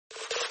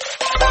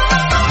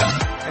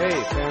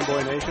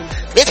Fanboy Nation.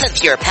 This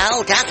is your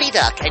pal Daffy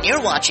Duck, and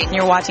you're watching.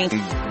 You're watching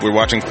Fanboy.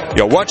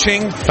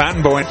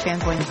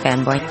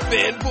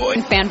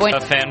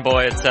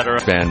 Fanboy, etc.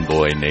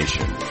 Fanboy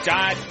Nation.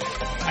 God,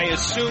 I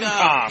assume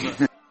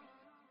Tom.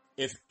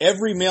 If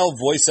every male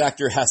voice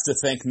actor has to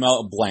thank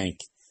Mel Blanc,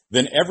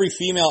 then every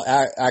female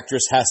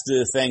actress has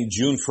to thank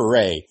June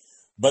Foray.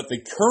 But the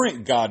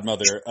current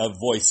godmother of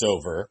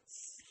voiceover,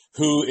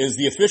 who is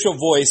the official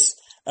voice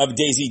of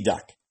Daisy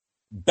Duck,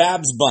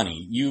 Babs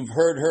Bunny. You've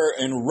heard her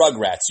in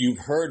Rugrats. You've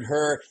heard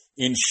her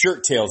in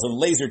Shirt Tales and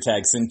Laser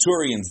Tag,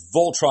 Centurions,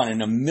 Voltron,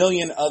 and a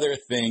million other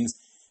things.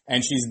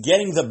 And she's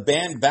getting the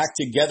band back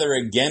together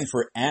again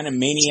for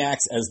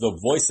Animaniacs as the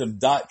voice of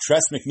Dot.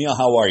 Tress MacNeille,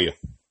 how are you?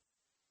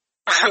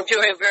 I'm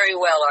doing very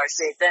well,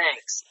 RC.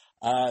 Thanks.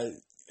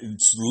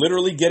 It's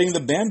literally getting the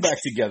band back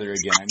together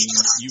again. I mean,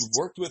 you've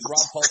worked with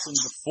Rob Paulson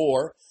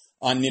before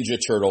on Ninja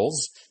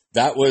Turtles.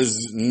 That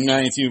was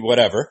 92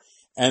 whatever.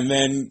 And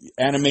then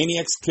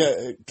Animaniacs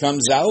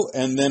comes out,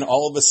 and then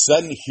all of a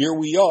sudden, here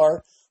we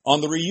are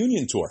on the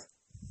reunion tour.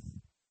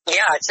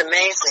 Yeah, it's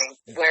amazing.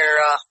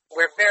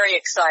 We're very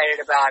excited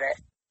about it.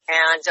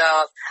 And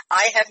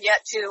I have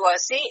yet to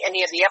see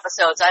any of the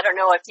episodes. I don't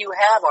know if you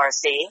have,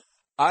 RC.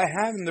 I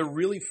have, and they're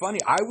really funny.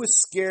 I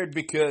was scared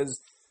because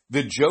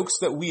the jokes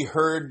that we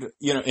heard,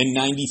 in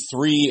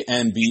 93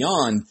 and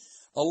beyond,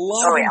 a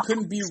lot of them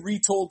couldn't be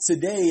retold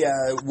today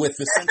with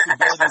the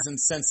sensibilities and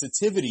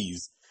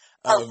sensitivities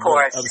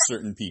of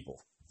certain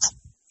people.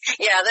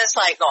 Yeah, that's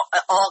like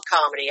all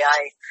comedy.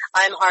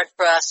 I'm hard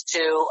pressed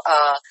to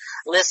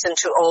listen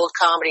to old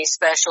comedy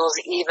specials,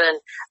 even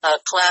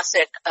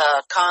classic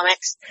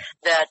comics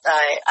that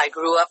I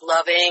grew up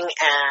loving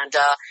and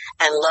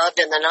loved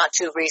in the not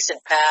too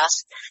recent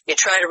past. You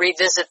try to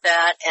revisit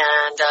that,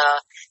 and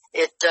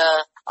it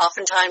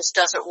oftentimes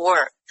doesn't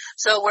work.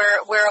 So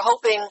we're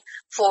hoping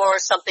for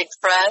something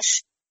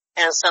fresh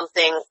and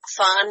something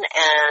fun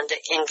and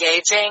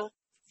engaging.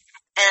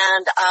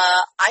 And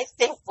I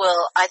think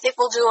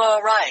we'll do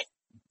all right.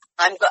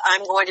 I'm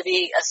going to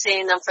be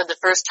seeing them for the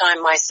first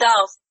time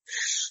myself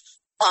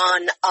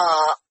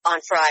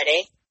on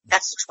Friday.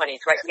 That's the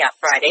 20th, right? Yeah,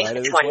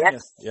 Friday the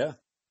 20th. Yeah.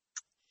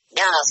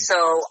 Yeah.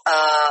 So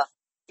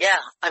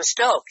I'm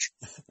stoked.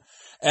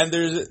 And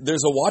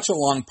there's a watch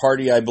along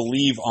party, I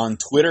believe, on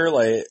Twitter,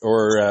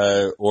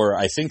 or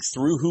I think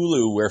through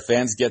Hulu, where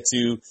fans get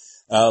to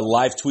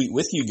live tweet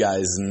with you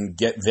guys and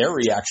get their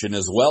reaction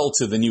as well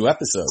to the new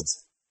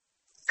episodes.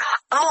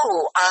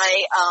 Oh,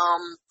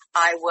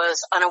 I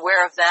was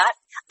unaware of that,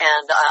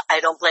 and I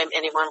don't blame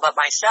anyone but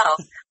myself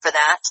for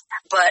that.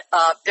 But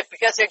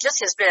because there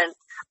just has been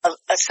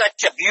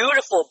such a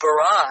beautiful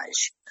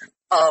barrage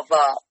of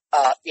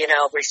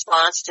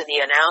response to the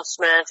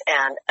announcement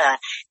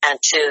and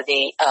to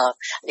the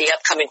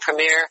upcoming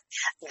premiere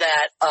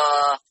that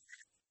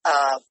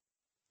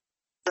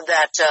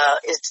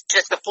is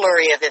just a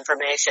flurry of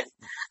information.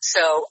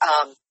 So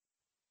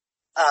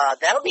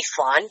that'll be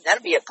fun.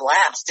 That'll be a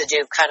blast to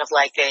do kind of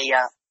like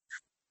a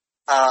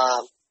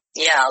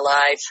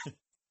live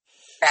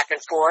back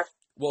and forth.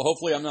 Well,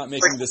 hopefully I'm not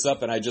making this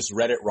up and I just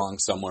read it wrong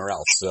somewhere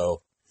else,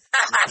 so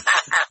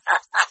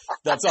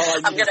that's all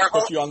I need to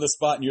put you on the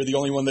spot, and you're the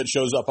only one that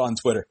shows up on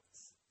Twitter.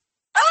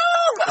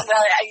 Oh, well, I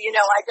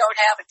don't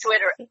have a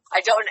Twitter.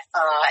 I don't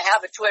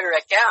have a Twitter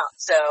account,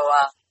 so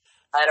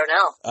I don't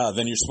know.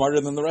 Then you're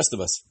smarter than the rest of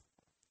us.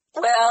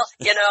 Well,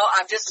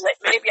 I'm just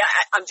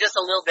I'm just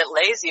a little bit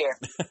lazier.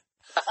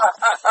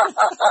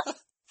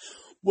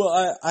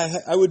 Well,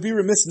 I would be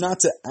remiss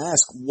not to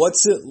ask,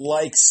 what's it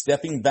like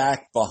stepping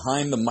back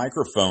behind the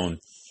microphone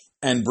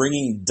and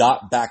bringing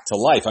Dot back to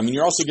life? I mean,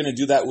 you're also going to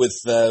do that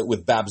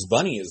with Babs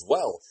Bunny as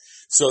well.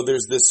 So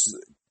there's this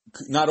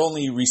not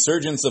only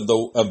resurgence of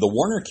the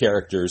Warner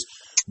characters,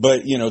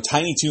 but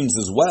Tiny Toons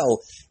as well,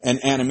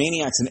 and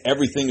Animaniacs, and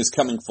everything is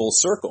coming full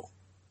circle.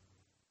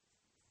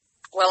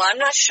 Well, I'm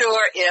not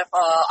sure if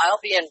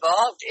I'll be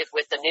involved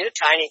with the new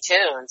Tiny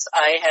Toons.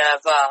 I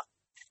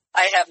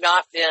have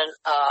not been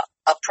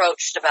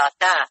approached about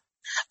that,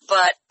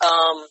 but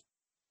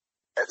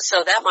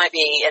so that might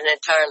be an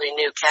entirely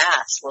new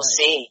cast. We'll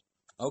see.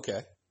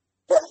 Okay.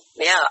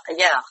 Yeah.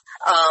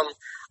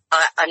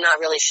 I'm not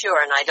really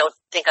sure, and I don't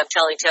think I'm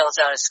telling tales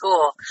out of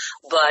school,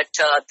 but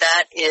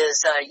that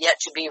is yet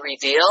to be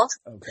revealed.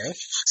 Okay.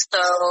 So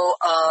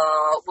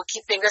we'll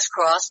keep fingers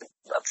crossed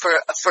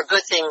for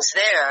good things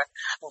there.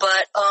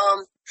 But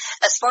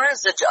as far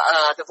as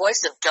the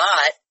voice of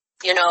Dot,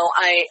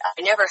 I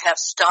never have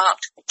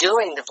stopped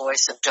doing the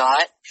voice of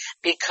Dot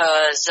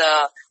because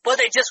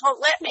they just won't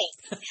let me.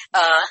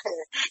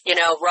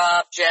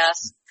 Rob,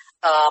 Jess,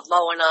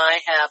 Mo, and I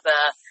have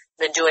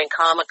been doing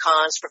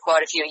Comic-Cons for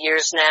quite a few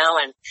years now,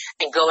 and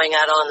going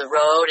out on the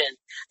road and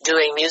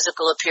doing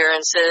musical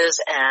appearances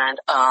and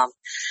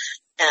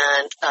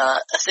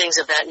things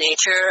of that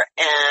nature,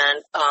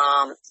 and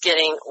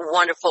getting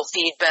wonderful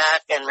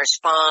feedback and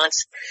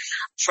response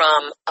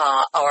from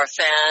our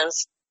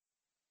fans.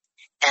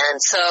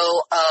 And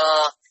so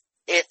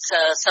it's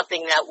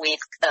something that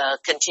we've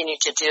continued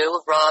to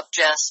do. Rob,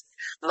 Jess,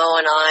 Mo,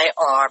 and I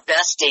are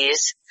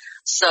besties.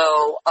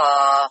 So,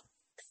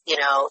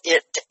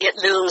 it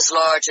looms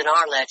large in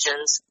our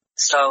legends.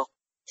 So,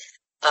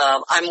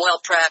 I'm well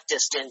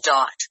practiced in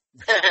dot.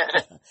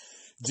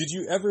 Did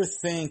you ever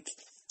think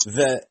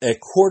that a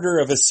quarter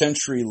of a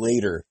century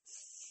later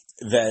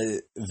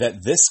that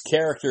this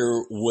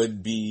character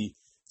would be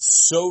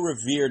so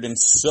revered and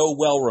so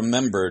well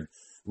remembered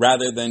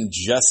rather than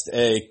just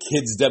a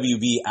kids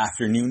WB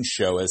afternoon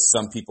show as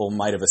some people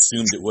might have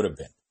assumed it would have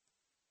been?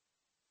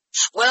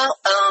 Well,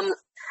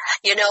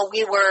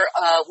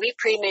 we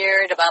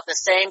premiered about the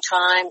same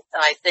time.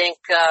 I think,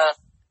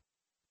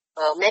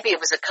 maybe it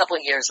was a couple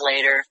years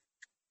later,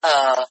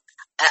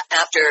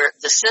 after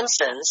The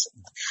Simpsons.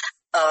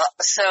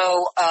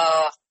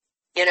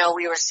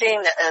 We were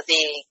seeing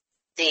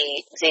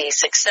the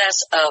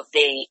success of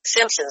The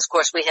Simpsons. Of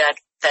course, we had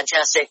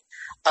fantastic,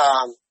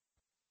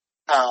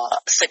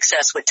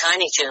 success with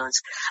Tiny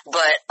Toons,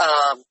 but,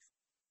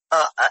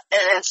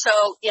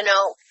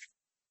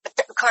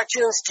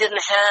 cartoons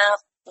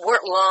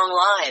weren't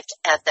long-lived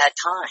at that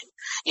time.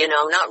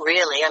 Not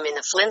really. I mean,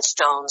 the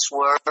Flintstones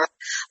were,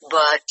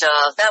 but,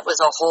 that was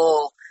a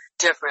whole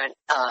different,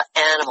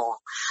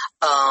 animal.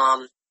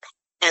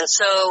 And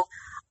so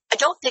I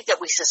don't think that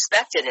we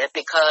suspected it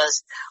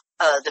because,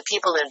 the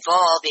people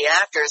involved, the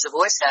actors, the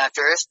voice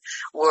actors,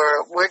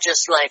 were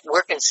just like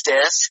working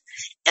stiffs,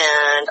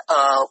 and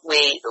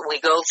we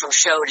go from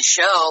show to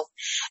show,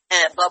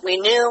 but we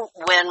knew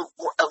when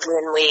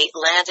we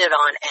landed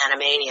on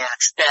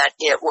Animaniacs that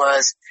it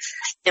was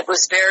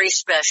very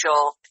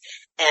special,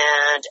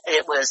 and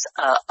it was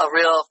a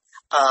real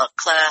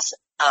class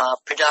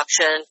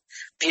production,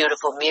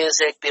 beautiful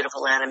music,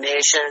 beautiful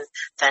animation,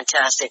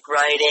 fantastic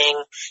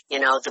writing,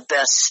 the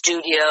best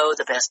studio,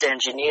 the best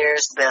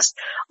engineers, the best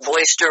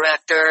voice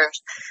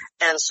directors.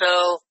 And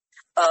so,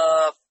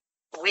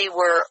 we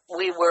were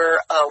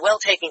well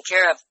taken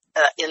care of,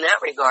 in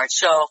that regard.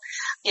 So,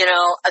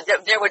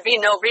 there would be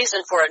no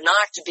reason for it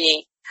not to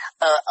be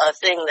a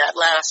thing that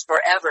lasts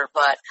forever,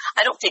 but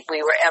I don't think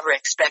we were ever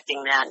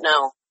expecting that,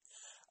 no.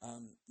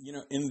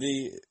 In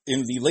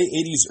the late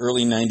 80s,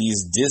 early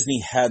 90s, Disney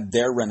had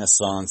their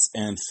renaissance,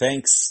 and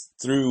thanks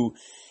through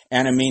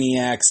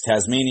Animaniacs,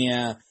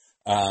 Tasmania,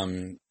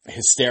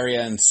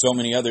 Hysteria, and so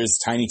many others,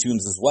 Tiny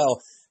Toons as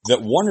well,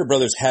 that Warner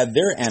Brothers had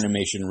their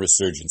animation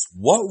resurgence.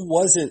 What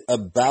was it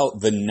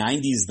about the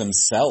 90s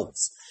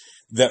themselves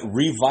that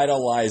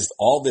revitalized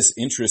all this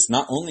interest,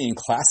 not only in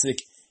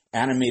classic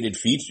animated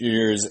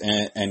features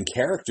and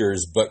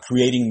characters, but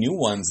creating new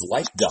ones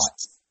like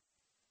Dot?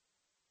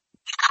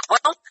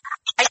 Well,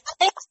 I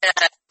think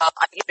that,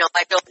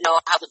 I don't know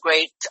how the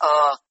great,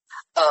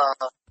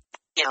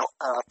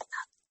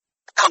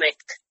 comic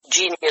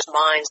genius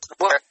minds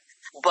work,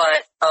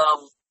 but,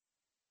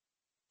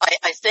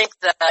 I think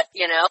that,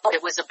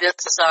 it was a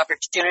business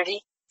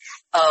opportunity.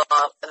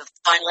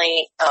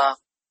 Finally,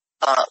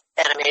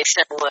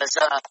 animation was,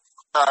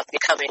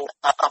 becoming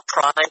a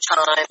prime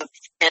time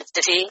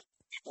entity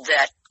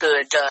that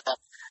could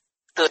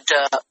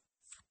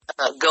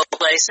go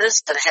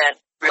places that had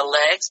real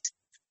legs.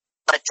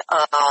 But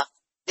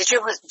it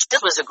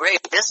just was a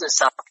great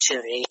business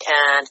opportunity,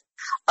 and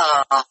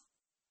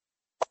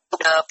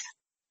opened up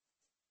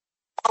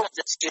all of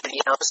the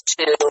studios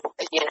to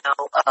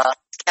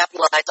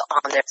capitalize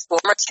on their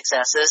former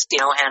successes.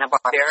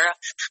 Hanna-Barbera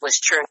was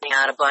churning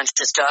out a bunch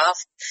of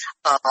stuff.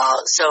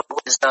 So it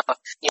was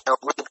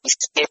Ruby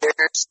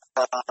Spears,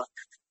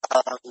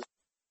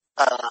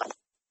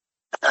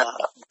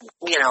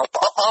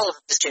 all of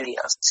the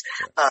studios,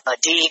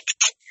 DiC,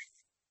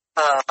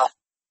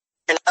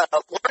 and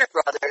Warner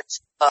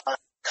Brothers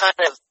kind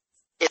of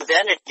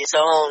invented its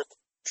own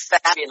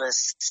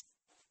fabulous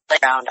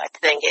playground, I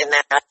think, in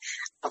that,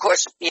 of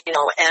course,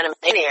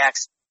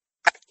 Animaniacs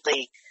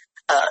practically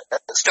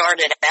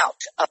started out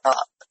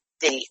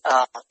the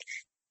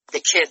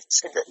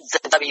kids, the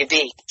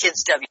WB,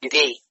 Kids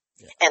WB.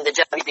 Yeah. And the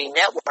WB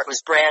network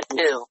was brand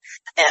new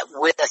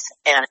with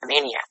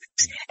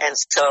Animaniacs. And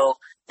so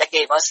that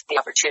gave us the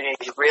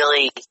opportunity to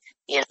really,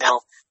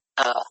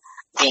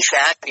 be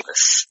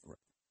fabulous.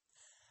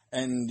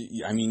 And,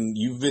 I mean,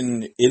 you've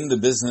been in the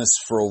business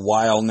for a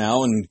while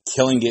now and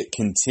killing it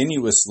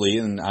continuously,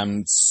 and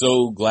I'm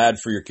so glad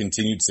for your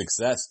continued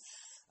success.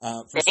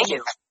 Thank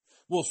you.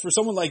 Well, for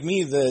someone like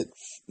me that,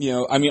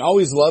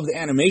 always loved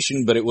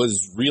animation, but it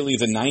was really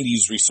the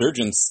 90s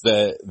resurgence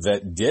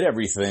that did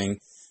everything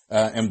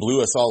and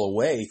blew us all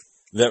away,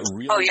 that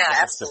really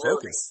got us to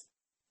focus.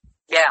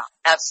 Yeah,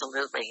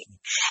 absolutely.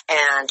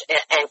 And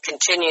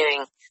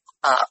continuing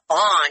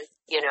on,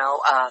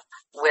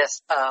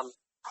 with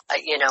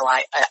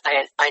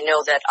I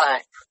know that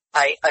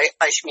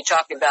I should be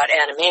talking about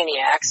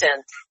Animaniacs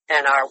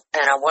and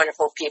our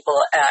wonderful people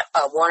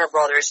at Warner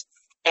Brothers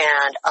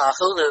and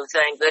Hulu.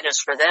 Thank goodness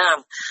for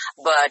them.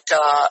 But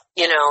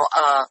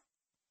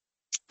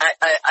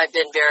I've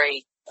been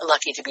very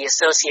lucky to be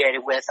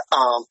associated with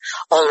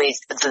only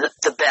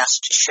the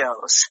best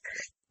shows.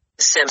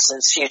 The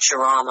Simpsons,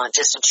 Futurama,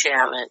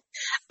 Disenchantment,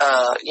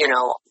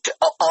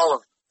 all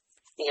of them.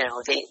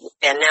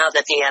 and now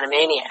that the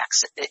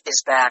Animaniacs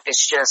is back,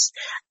 it's just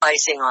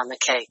icing on the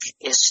cake.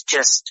 It's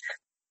just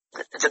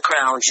the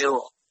crown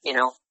jewel,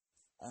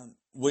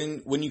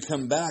 When you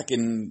come back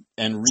and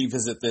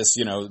revisit this,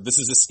 this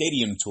is a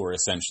stadium tour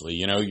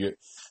essentially.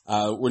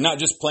 We're not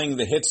just playing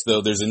the hits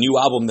though. There's a new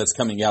album that's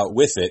coming out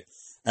with it,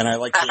 and I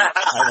like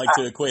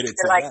to equate it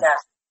to that.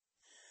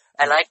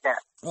 I like that.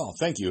 Oh,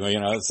 thank you.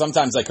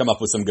 Sometimes I come up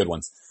with some good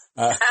ones.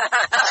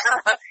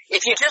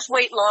 If you just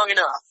wait long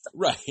enough.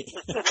 Right.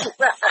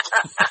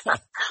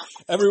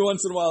 Every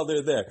once in a while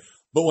they're there.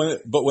 But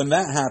when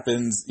that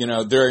happens,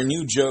 there are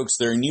new jokes,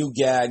 there are new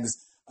gags.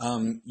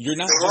 You're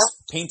not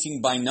just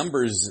painting by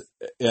numbers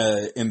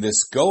in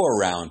this go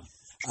around.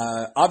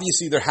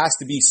 Obviously there has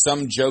to be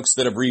some jokes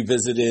that have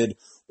revisited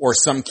or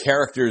some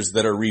characters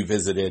that are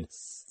revisited.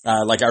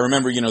 Like I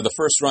remember, the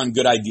first run,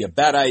 Good Idea,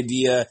 Bad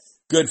Idea,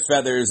 Good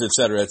Feathers, et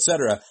cetera, et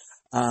cetera.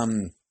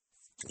 And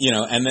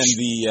then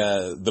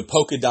the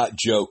polka dot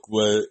joke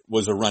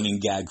was a running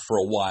gag for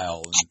a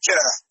while.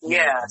 Sure.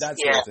 Yeah. That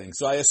sort of thing.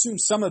 So I assume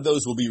some of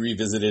those will be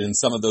revisited and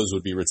some of those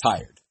would be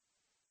retired.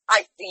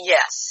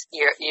 Yes,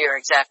 you're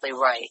exactly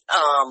right.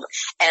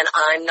 And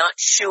I'm not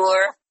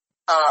sure,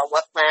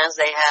 what plans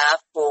they have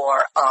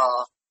for,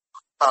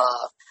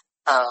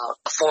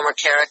 former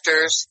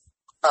characters,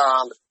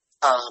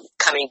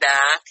 coming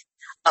back.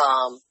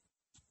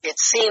 It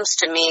seems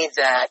to me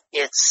that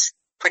it's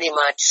pretty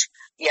much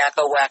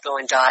Yakko, Wacko,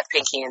 and Dot,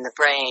 Pinky and the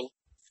Brain,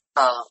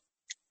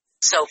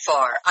 so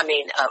far. I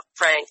mean,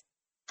 Frank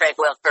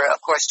Welker,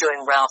 of course,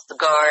 doing Ralph the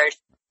Guard,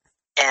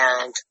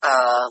 and,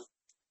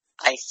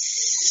 I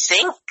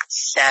think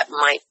that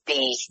might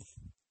be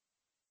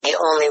the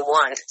only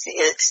one.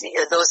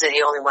 Those are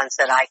the only ones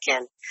that I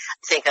can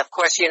think of. Of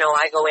course,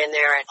 I go in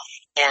there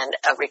and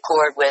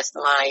record with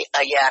my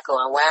Yakko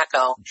and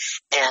Wacko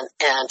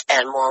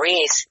and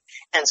Maurice.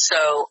 And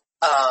so,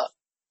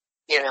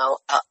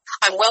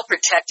 I'm well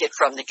protected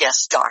from the guest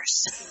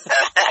stars.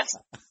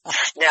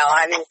 No,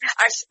 I mean,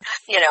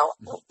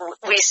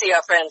 we see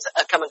our friends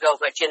come and go,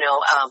 but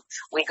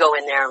we go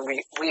in there and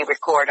we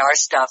record our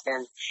stuff,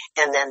 and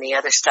then the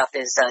other stuff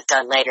is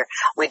done later.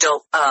 We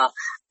don't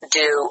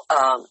do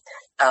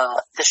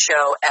the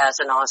show as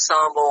an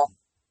ensemble.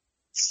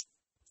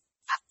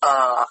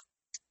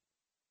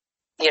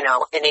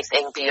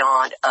 Anything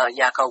beyond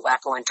Yakko,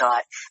 Wacko, and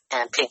Dot,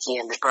 and Pinky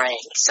and the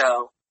Brain.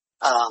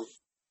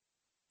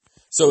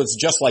 So it's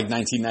just like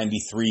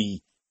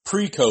 1993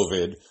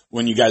 pre-COVID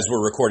when you guys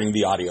were recording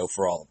the audio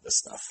for all of this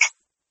stuff.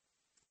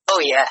 Oh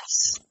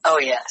yes.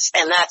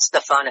 And that's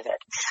the fun of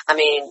it. I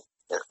mean,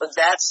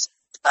 that's,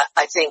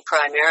 I think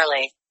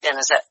primarily, and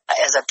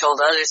as I've told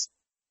others,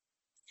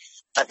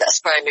 that's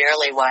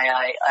primarily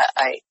why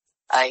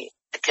I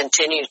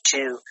continue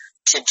to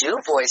do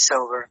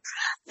voiceover,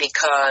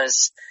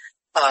 because,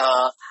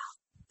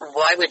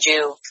 why would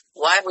you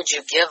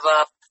give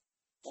up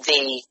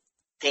the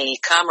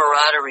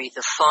camaraderie,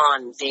 the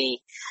fun,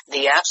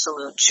 the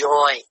absolute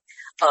joy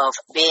of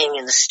being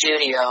in the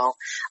studio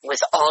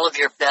with all of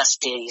your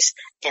besties,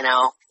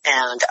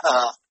 and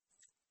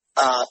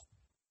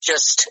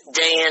just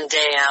day in,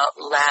 day out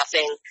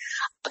laughing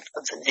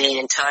the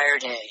entire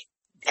day.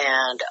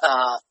 And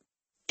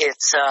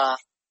it's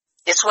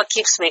what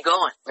keeps me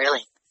going,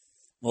 really.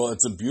 Well,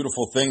 it's a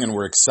beautiful thing, and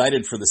we're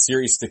excited for the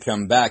series to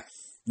come back.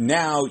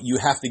 Now you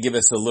have to give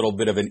us a little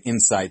bit of an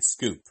inside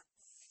scoop.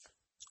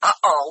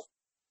 Uh-oh.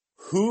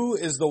 Who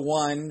is the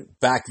one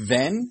back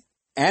then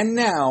and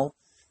now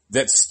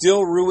that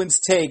still ruins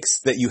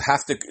takes that you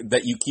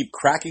keep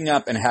cracking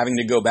up and having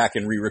to go back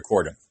and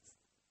re-record them?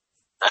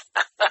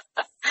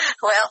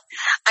 Well,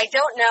 I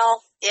don't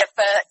know if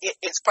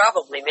it's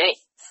probably me,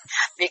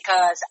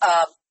 because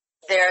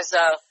there's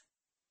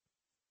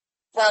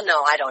well,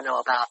 no, I don't know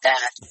about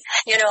that.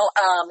 There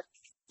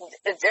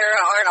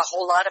aren't a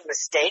whole lot of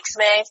mistakes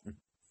made,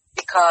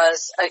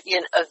 because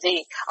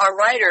our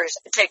writers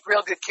take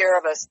real good care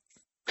of us.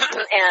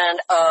 And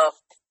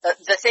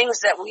the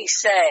things that we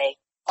say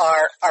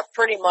are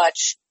pretty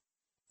much,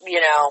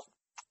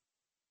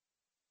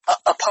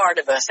 a part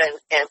of us, and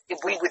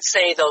we would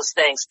say those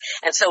things,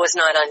 and so it's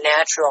not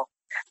unnatural.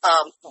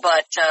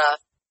 But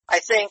I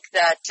think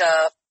that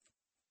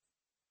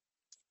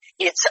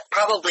it's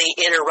probably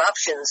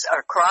interruptions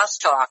or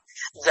crosstalk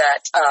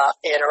that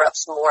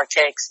interrupts more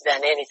takes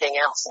than anything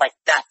else like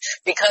that,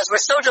 because we're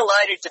so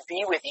delighted to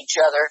be with each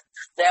other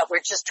that we're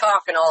just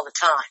talking all the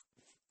time.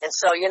 And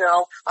so,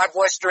 our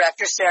voice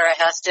director, Sarah,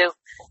 has to,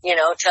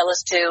 tell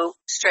us to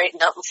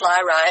straighten up and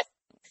fly right.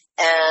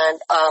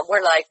 And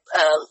we're like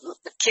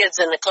kids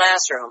in the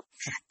classroom.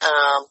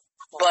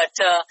 But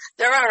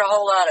there aren't a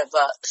whole lot of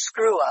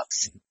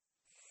screw-ups.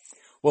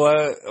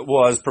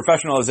 Well, as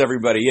professional as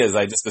everybody is,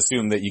 I just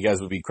assumed that you guys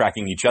would be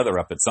cracking each other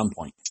up at some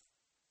point.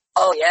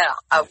 Oh, yeah,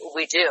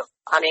 we do.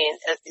 I mean,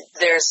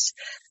 there's,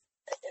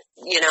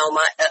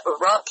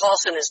 Rob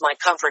Paulson is my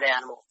comfort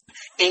animal.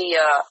 He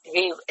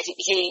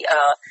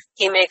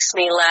makes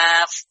me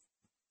laugh,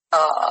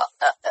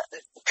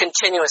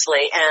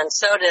 continuously, and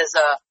so does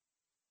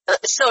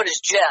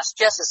Jess.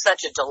 Jess is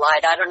such a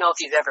delight. I don't know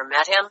if you've ever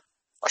met him.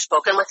 or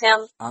spoken with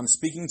him? I'm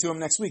speaking to him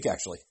next week,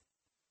 actually.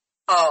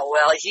 Oh,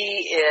 well,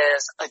 he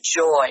is a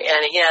joy,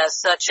 and he has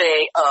such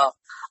a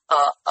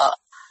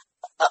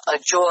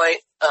joy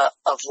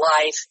of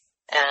life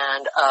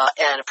and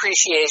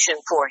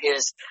appreciation for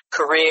his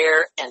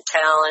career and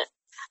talent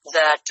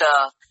that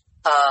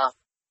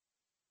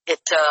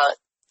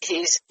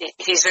he's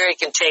very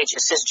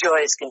contagious. His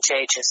joy is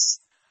contagious.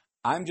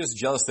 I'm just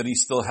jealous that he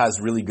still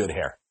has really good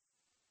hair.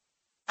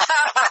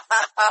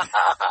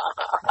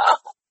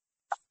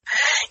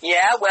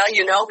 Yeah, well,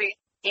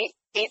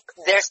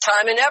 there's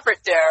time and effort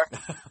there,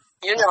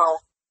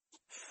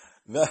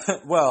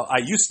 Well, I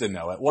used to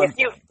know at one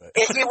point. But.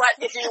 If you want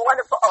to,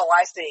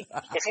 I see.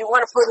 If you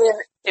want to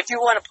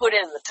put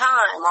in the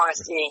time,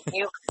 R.C.,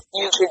 you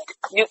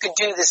could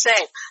do the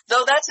same.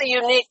 Though that's a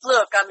unique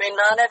look. I mean,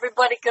 not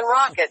everybody can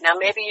rock it. Now,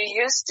 maybe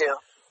you used to.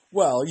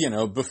 Well,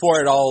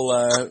 before it all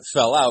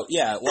fell out,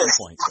 yeah, at one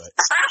point. But.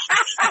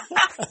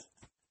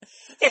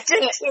 It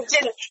didn't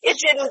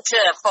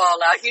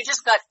fall out. You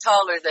just got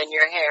taller than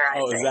your hair. I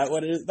think. Is that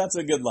what it is? That's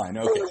a good line.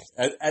 Okay,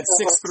 at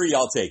 6'3",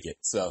 I'll take it.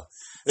 So.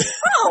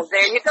 Oh,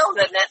 there you go.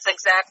 Then that's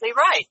exactly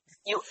right.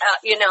 You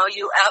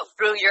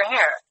outgrew your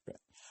hair.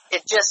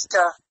 It just,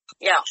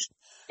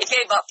 it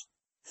gave up.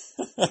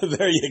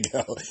 There you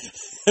go.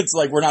 It's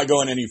like we're not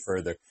going any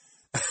further.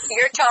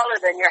 You're taller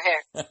than your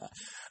hair.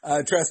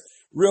 Tress,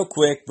 real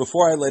quick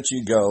before I let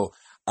you go,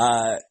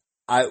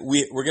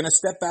 we're going to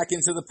step back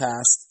into the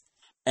past.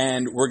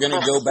 And we're going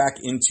to go back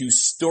into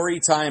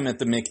story time at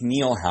the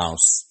McNeil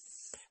house.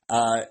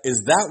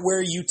 Is that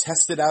where you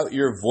tested out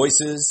your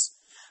voices,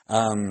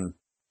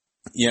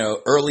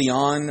 early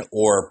on,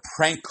 or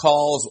prank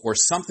calls or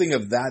something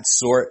of that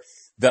sort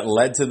that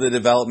led to the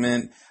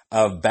development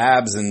of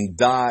Babs and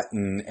Dot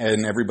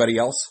and everybody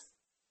else?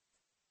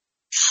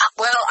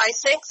 Well, I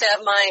think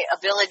that my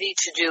ability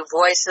to do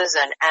voices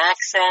and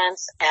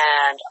accents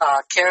and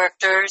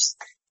characters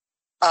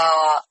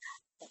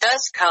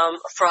does come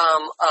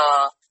from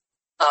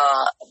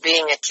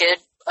being a kid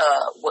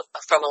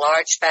from a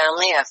large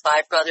family. I have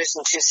 5 brothers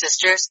and 2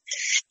 sisters,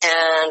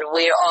 and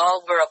we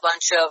all were a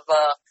bunch of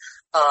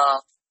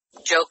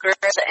jokers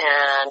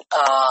and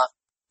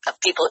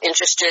people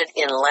interested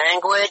in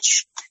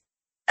language,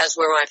 as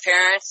were my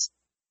parents.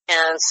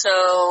 And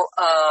so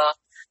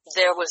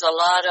there was a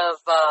lot of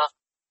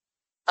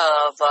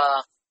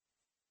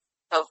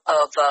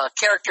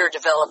character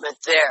development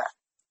there.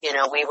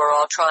 We were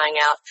all trying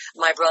out.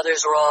 My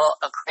brothers were all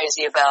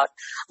crazy about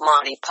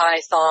Monty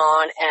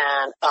Python,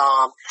 and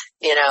I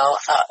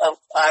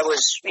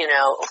was,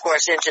 of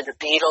course, into the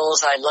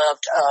Beatles. I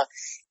loved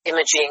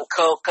Imogene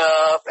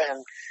Coca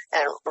and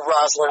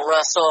Rosalind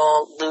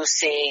Russell,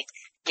 Lucy,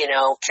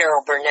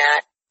 Carol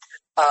Burnett.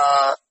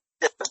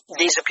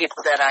 These are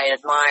people that I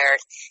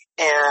admired,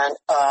 and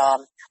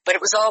but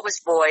it was always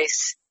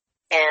voice,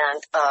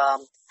 and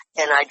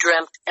I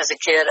dreamt as a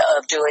kid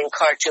of doing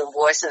cartoon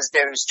voices.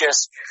 There was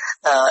just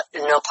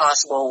no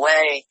possible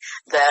way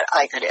that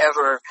I could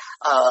ever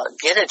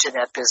get into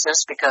that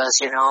business because,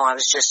 I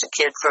was just a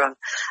kid from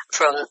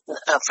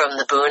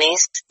the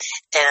boonies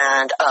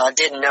and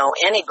didn't know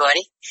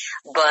anybody.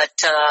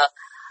 But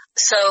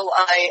so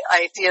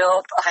I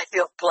feel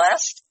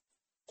blessed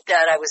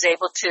that I was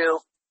able to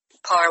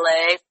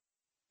parlay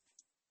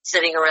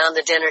sitting around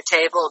the dinner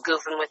table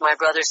goofing with my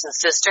brothers and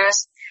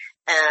sisters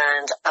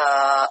and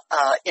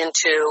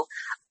into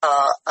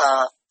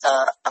a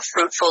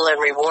fruitful and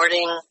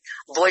rewarding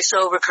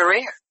voiceover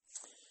career.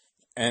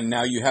 And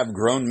now you have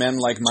grown men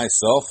like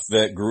myself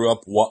that grew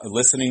up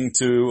listening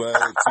to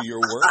your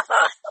work,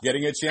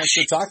 getting a chance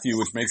to talk to you,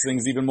 which makes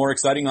things even more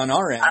exciting on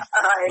our end.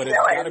 But it's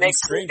got to be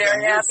strange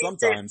on yours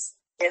sometimes.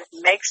 It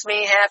makes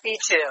me happy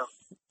too.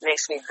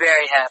 Makes me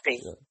very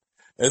happy. Yeah.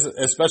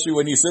 Especially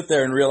when you sit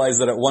there and realize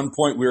that at one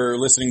point we were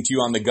listening to you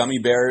on the Gummy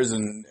Bears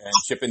and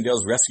Chip 'n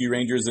Dale's Rescue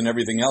Rangers and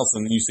everything else,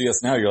 and then you see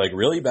us now, you're like,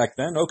 really? Back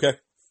then? Okay.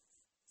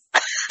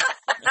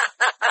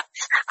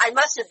 I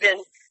must have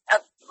been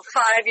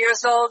 5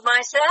 years old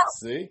myself.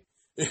 See?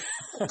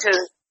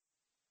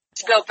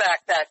 to go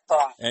back that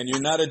far. And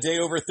you're not a day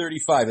over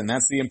 35, and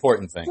that's the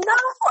important thing. No,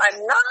 I'm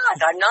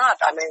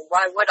not. I mean,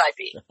 why would I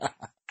be?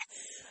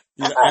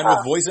 And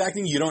with voice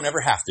acting, you don't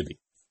ever have to be.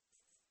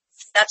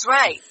 That's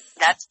right.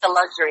 That's the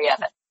luxury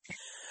of it.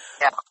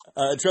 Yeah.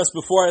 Tress,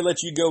 before I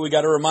let you go, we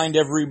got to remind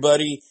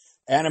everybody,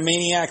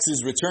 Animaniacs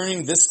is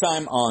returning this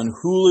time on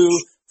Hulu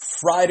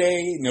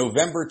Friday,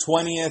 November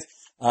 20th.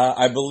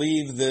 I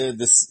believe the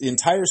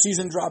entire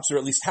season drops, or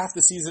at least half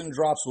the season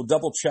drops. We'll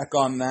double check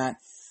on that.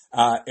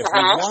 If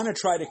we want to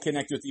try to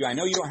connect with you, I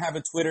know you don't have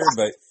a Twitter,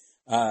 but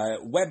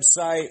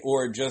website,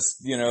 or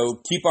just,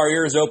 keep our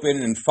ears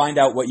open and find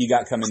out what you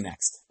got coming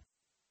next.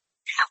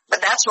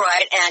 But that's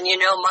right, and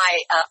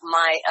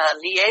my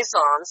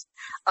liaisons,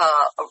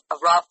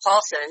 Rob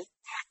Paulson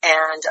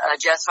and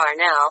Jess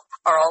Harnell,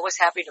 are always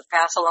happy to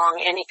pass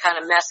along any kind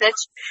of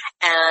message,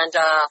 and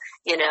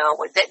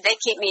they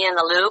keep me in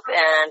the loop,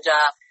 and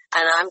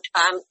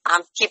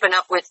I'm keeping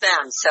up with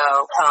them.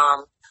 So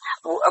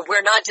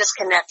we're not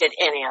disconnected,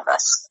 any of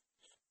us.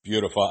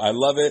 Beautiful. I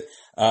love it.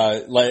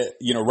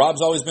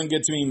 Rob's always been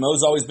good to me.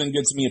 Mo's always been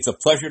good to me. It's a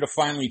pleasure to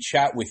finally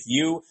chat with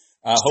you.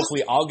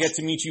 Hopefully I'll get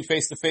to meet you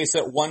face to face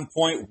at one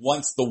point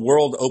once the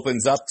world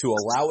opens up to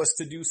allow us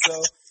to do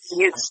so.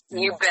 You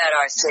bet,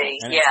 RC.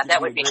 And yeah,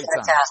 that would be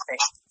fantastic.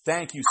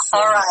 Thank you so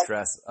much,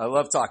 Tress. I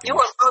love talking to you. You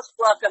are most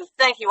welcome.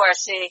 Thank you,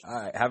 RC. All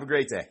right. Have a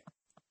great day.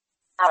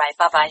 All right.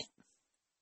 Bye-bye.